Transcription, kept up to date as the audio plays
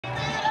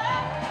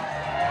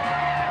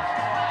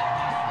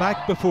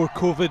Back before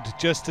COVID,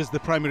 just as the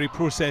primary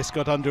process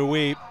got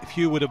underway,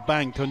 few would have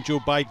banked on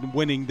Joe Biden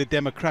winning the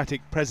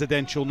Democratic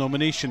presidential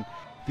nomination.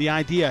 The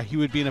idea he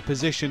would be in a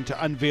position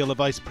to unveil a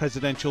vice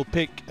presidential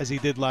pick, as he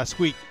did last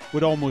week,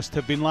 would almost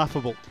have been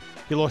laughable.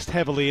 He lost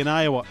heavily in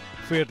Iowa,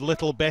 fared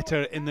little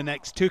better in the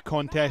next two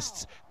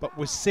contests, but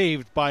was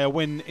saved by a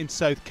win in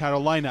South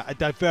Carolina, a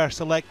diverse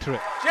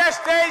electorate.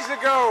 Just days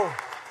ago,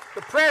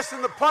 the press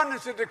and the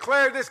pundits had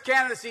declared this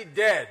candidacy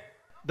dead.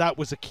 That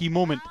was a key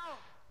moment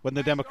when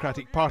the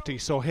Democratic Party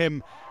saw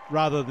him,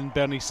 rather than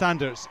Bernie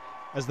Sanders,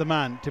 as the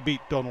man to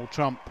beat Donald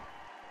Trump.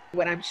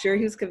 What I'm sure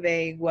he was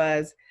conveying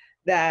was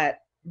that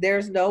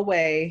there's no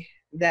way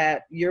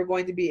that you're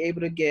going to be able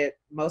to get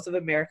most of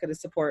America to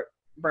support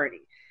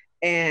Bernie.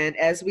 And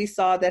as we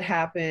saw that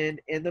happen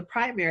in the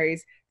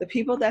primaries, the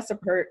people that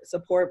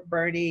support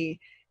Bernie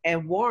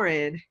and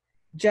Warren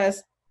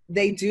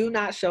they do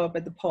not show up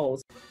at the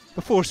polls.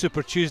 Before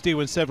Super Tuesday,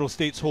 when several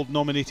states hold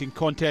nominating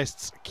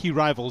contests, key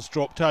rivals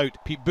dropped out.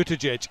 Pete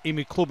Buttigieg,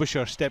 Amy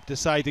Klobuchar stepped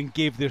aside and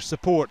gave their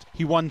support.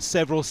 He won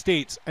several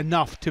states,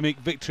 enough to make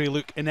victory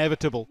look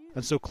inevitable.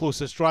 And so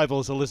closest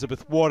rivals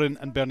Elizabeth Warren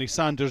and Bernie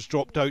Sanders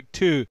dropped out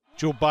too.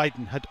 Joe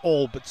Biden had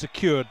all but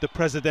secured the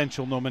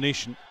presidential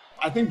nomination.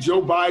 I think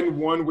Joe Biden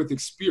won with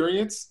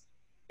experience,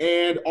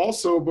 and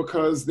also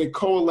because they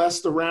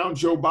coalesced around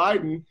Joe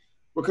Biden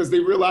because they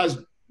realized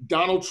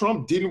Donald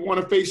Trump didn't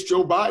want to face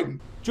Joe Biden.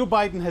 Joe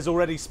Biden has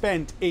already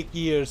spent 8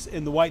 years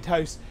in the White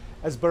House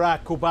as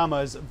Barack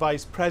Obama's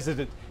vice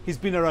president. He's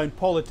been around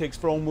politics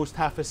for almost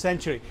half a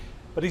century,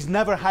 but he's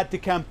never had to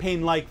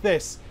campaign like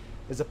this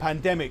as a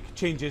pandemic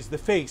changes the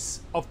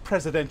face of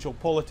presidential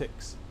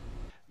politics.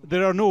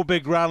 There are no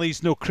big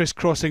rallies, no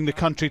crisscrossing the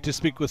country to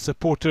speak with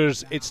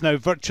supporters. It's now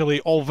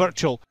virtually all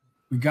virtual.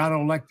 We got to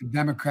elect the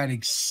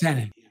Democratic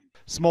Senate.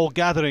 Small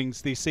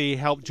gatherings, they say,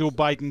 helped Joe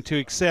Biden to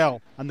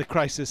excel, and the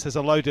crisis has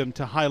allowed him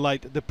to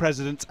highlight the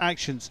president's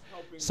actions,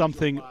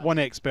 something one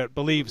expert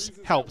believes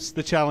helps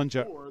the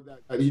challenger.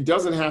 He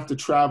doesn't have to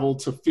travel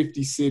to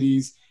 50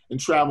 cities and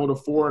travel to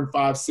 4 and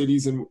 5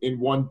 cities in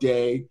one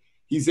day.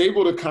 He's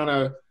able to kind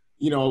of,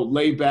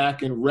 lay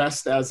back and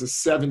rest as a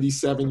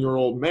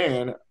 77-year-old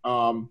man.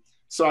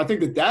 So I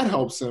think that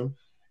helps him.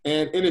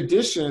 And in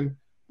addition,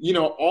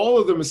 all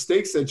of the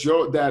mistakes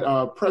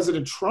that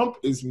President Trump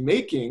is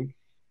making,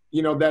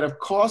 that have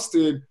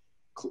costed,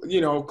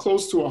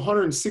 close to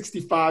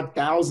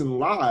 165,000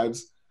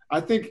 lives,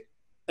 I think,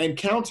 and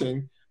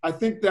counting, I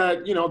think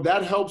that,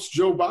 that helps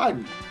Joe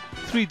Biden.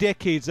 3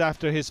 decades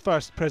after his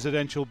first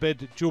presidential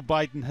bid, Joe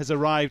Biden has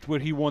arrived where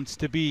he wants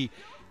to be.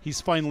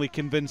 He's finally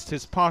convinced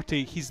his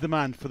party he's the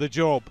man for the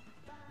job.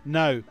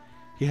 Now,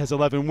 he has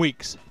 11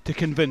 weeks to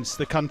convince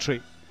the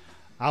country.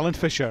 Alan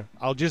Fisher,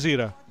 Al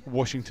Jazeera,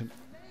 Washington.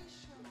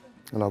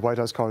 And our White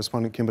House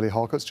correspondent Kimberly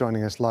Halcott's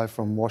joining us live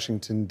from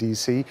Washington,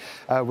 D.C.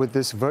 With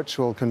this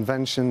virtual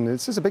convention.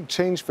 This is a big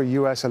change for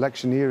U.S.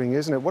 electioneering,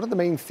 isn't it? What are the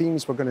main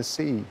themes we're going to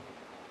see?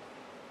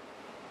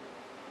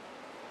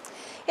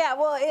 Yeah,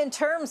 well, in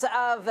terms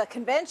of the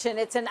convention,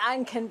 it's an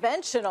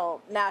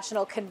unconventional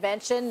national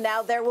convention.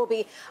 Now, there will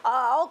be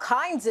all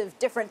kinds of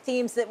different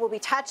themes that will be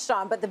touched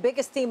on, but the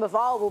biggest theme of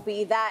all will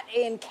be that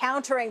in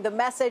countering the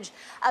message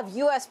of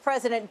U.S.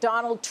 President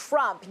Donald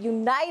Trump,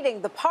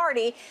 uniting the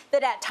party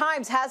that at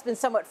times has been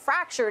somewhat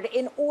fractured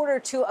in order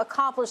to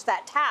accomplish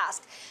that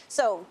task.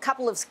 So a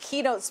couple of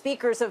keynote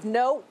speakers of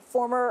note,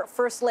 former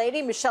First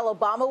Lady Michelle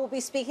Obama will be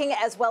speaking,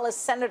 as well as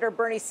Senator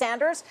Bernie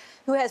Sanders,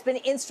 who has been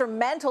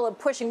instrumental in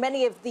pushing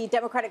many of the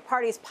Democratic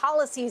Party's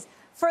policies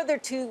further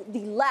to the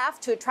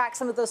left to attract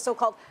some of those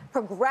so-called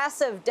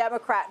progressive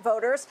Democrat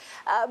voters.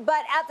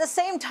 But at the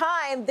same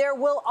time, there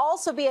will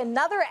also be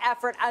another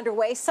effort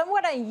underway,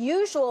 somewhat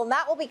unusual, and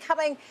that will be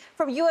coming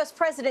from U.S.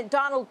 President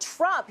Donald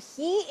Trump.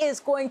 He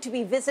is going to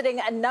be visiting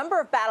a number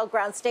of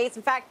battleground states.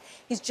 In fact,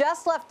 he's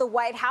just left the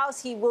White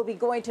House. He will be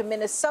going to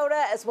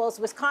Minnesota as well as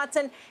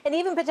Wisconsin and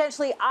even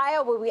potentially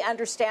Iowa, we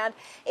understand,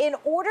 in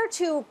order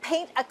to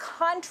paint a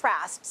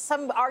contrast.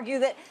 Some argue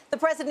that the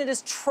president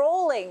is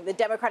trolling the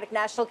Democratic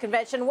National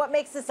Convention. What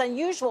makes this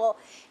unusual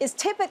is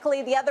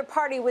typically the other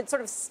party would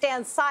sort of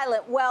stand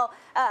silent while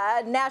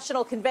a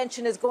national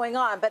convention is going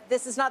on. But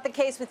this is not the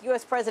case with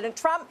U.S. President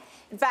Trump.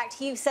 In fact,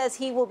 he says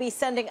he will be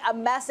sending a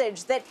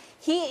message that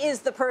he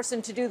is the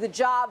person to do the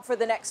job for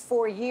the next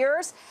 4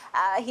 years.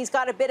 He's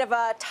got a bit of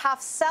a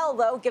tough sell,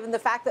 though, given the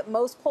fact that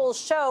most polls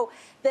show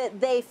that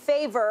they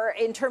favor,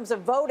 in terms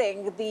of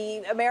voting,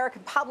 the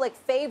American public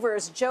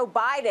favors Joe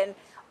Biden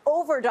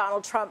over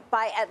Donald Trump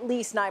by at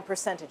least 9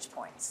 percentage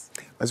points.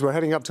 As we're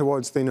heading up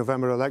towards the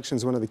November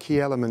elections, one of the key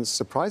elements,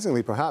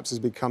 surprisingly perhaps, has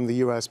become the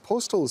U.S.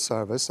 Postal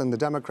Service, and the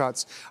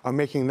Democrats are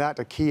making that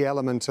a key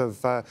element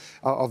of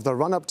the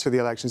run-up to the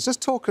elections.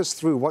 Just talk us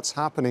through what's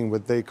happening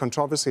with the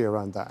controversy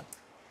around that.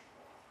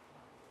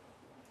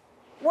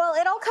 Well,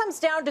 it all comes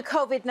down to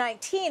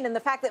COVID-19 and the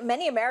fact that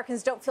many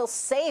Americans don't feel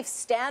safe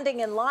standing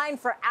in line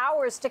for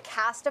hours to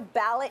cast a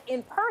ballot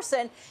in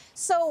person.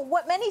 So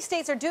what many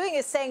states are doing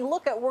is saying,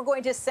 look, we're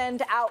going to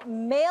send out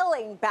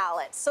mailing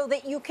ballots so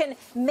that you can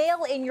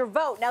mail in your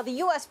vote. Now, the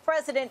U.S.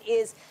 president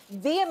is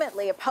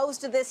vehemently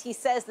opposed to this. He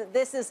says that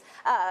this is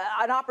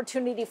an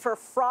opportunity for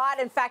fraud.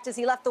 In fact, as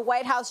he left the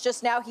White House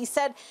just now, he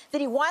said that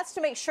he wants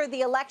to make sure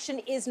the election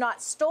is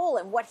not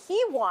stolen. What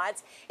he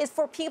wants is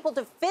for people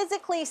to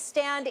physically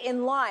stand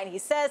in line. He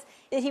says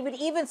that he would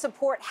even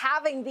support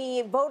having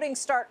the voting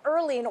start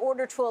early in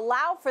order to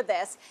allow for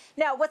this.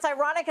 Now, what's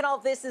ironic in all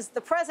of this is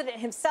the president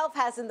himself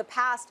has in the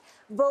past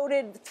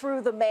voted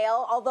through the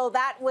mail, although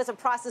that was a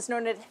process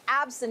known as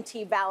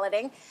absentee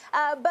balloting.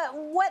 But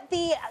what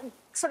the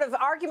sort of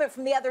argument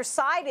from the other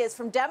side is,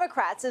 from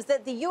Democrats, is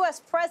that the U.S.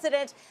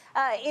 president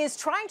is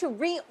trying to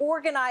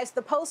reorganize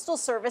the Postal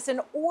Service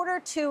in order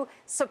to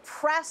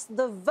suppress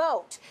the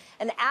vote.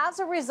 And as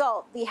a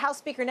result, the House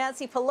Speaker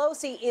Nancy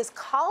Pelosi is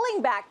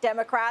calling back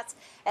Democrats,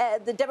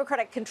 the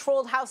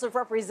Democratic-controlled House of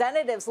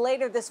Representatives,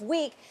 later this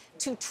week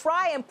to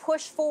try and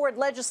push forward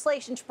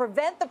legislation to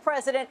prevent the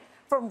president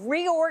from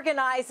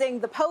reorganizing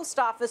the post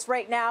office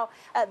right now.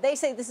 They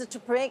say this is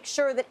to make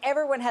sure that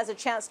everyone has a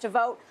chance to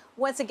vote.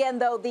 Once again,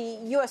 though, the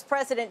U.S.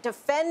 president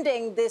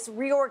defending this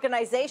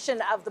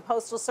reorganization of the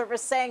Postal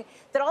Service, saying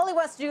that all he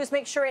wants to do is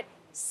make sure it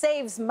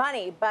saves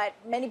money. But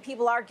many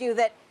people argue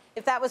that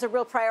if that was a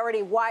real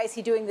priority, why is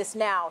he doing this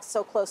now,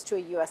 so close to a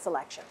U.S.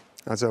 election?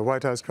 That's our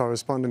White House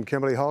correspondent,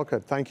 Kimberly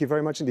Halkett. Thank you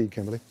very much indeed,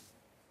 Kimberly.